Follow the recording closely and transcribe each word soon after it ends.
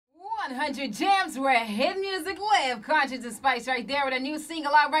100 Jams where hit music live. Conscience and Spice right there with a new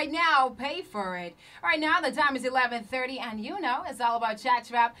single out right now. Pay for it. Right now, the time is 11:30, and you know it's all about Chat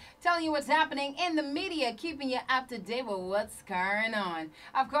Trap, telling you what's happening in the media, keeping you up to date with what's going on.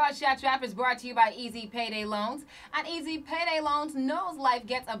 Of course, Chat Trap is brought to you by Easy Payday Loans. And Easy Payday Loans knows life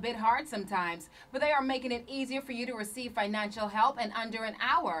gets a bit hard sometimes, but they are making it easier for you to receive financial help in under an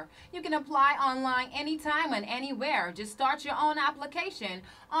hour. You can apply online anytime and anywhere. Just start your own application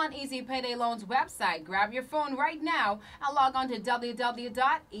on Easy Payday Loans website. Grab your phone right now and log on to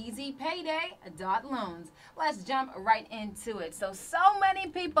www.easypayday.loans. Let's jump right into it. So many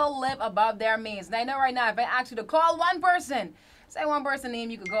people live above their means. And I know right now, if I ask you to call one person, say one person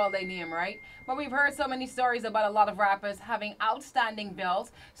name, you could call their name, right? But we've heard so many stories about a lot of rappers having outstanding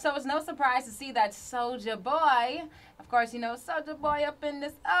bills. So it's no surprise to see that Soulja Boy, of course, you know, Soulja Boy up in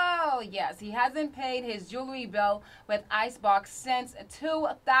this. Oh, yes, he hasn't paid his jewelry bill with Icebox since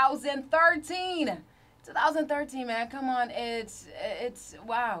 2013. 2013, man, come on, it's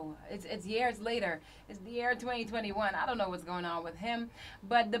wow, it's years later. It's the year 2021. I don't know what's going on with him,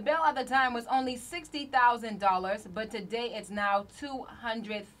 but the bill at the time was only $60,000, but today it's now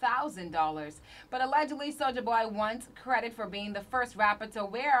 $200,000. But allegedly, Soulja Boy wants credit for being the first rapper to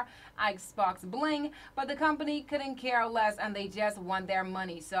wear Icebox bling, but the company couldn't care less, and they just want their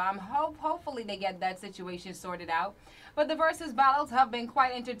money. So hopefully they get that situation sorted out. But the versus battles have been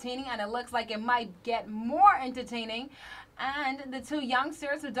quite entertaining, and it looks like it might get more entertaining. And the two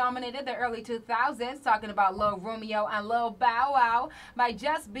youngsters who dominated the early 2000s, talking about Lil Romeo and Lil Bow Wow, might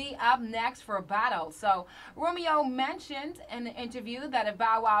just be up next for a battle. So Romeo mentioned in the interview that if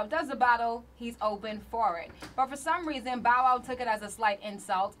Bow Wow does a battle, he's open for it. But for some reason, Bow Wow took it as a slight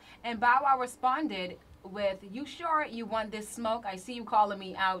insult, and Bow Wow responded with, "You sure you want this smoke? I see you calling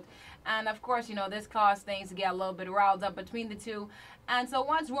me out." And of course, you know, this caused things to get a little bit riled up between the two. And so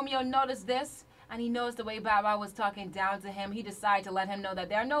once Romeo noticed this, and he knows the way Bow Wow was talking down to him, he decided to let him know that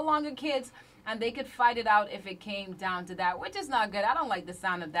they're no longer kids and they could fight it out if it came down to that, which is not good. I don't like the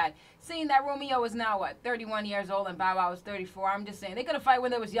sound of that. Seeing that Romeo is now, what, 31 years old and Bow Wow was 34, I'm just saying, they could have fight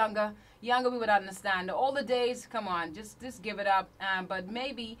when they was younger. Younger, we would understand. The older days, come on, just give it up. But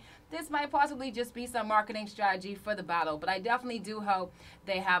maybe this might possibly just be some marketing strategy for the battle. But I definitely do hope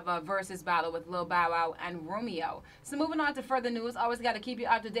they have a versus battle with Lil Bow Wow and Romeo. So moving on to further news, always got to keep you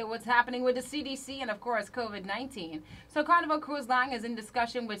up to date with what's happening with the CDC and, of course, COVID-19. So Carnival Cruise Line is in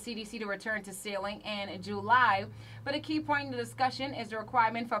discussion with CDC to return to sailing in July. But a key point in the discussion is the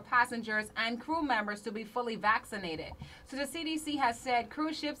requirement for passengers and crew members to be fully vaccinated. So the CDC has said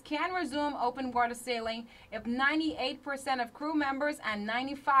cruise ships can resume open water sailing if 98% of crew members and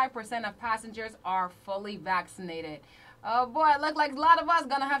 95% of passengers are fully vaccinated. Oh boy, it looks like a lot of us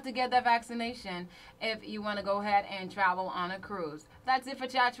gonna have to get that vaccination if you want to go ahead and travel on a cruise. That's it for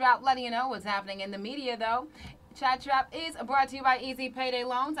Chat Trap, letting you know what's happening in the media though. Chat Trap is brought to you by Easy Payday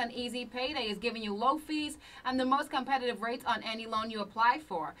Loans, and Easy Payday is giving you low fees and the most competitive rates on any loan you apply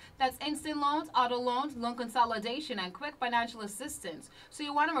for. That's instant loans, auto loans, loan consolidation, and quick financial assistance. So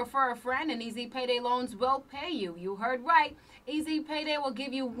you want to refer a friend, and Easy Payday Loans will pay you. You heard right. Easy Payday will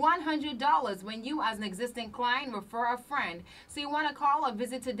give you $100 when you, as an existing client, refer a friend. So you want to call or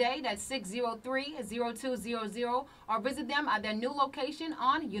visit today. That's 603-0200, or visit them at their new location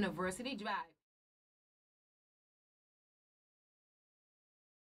on University Drive.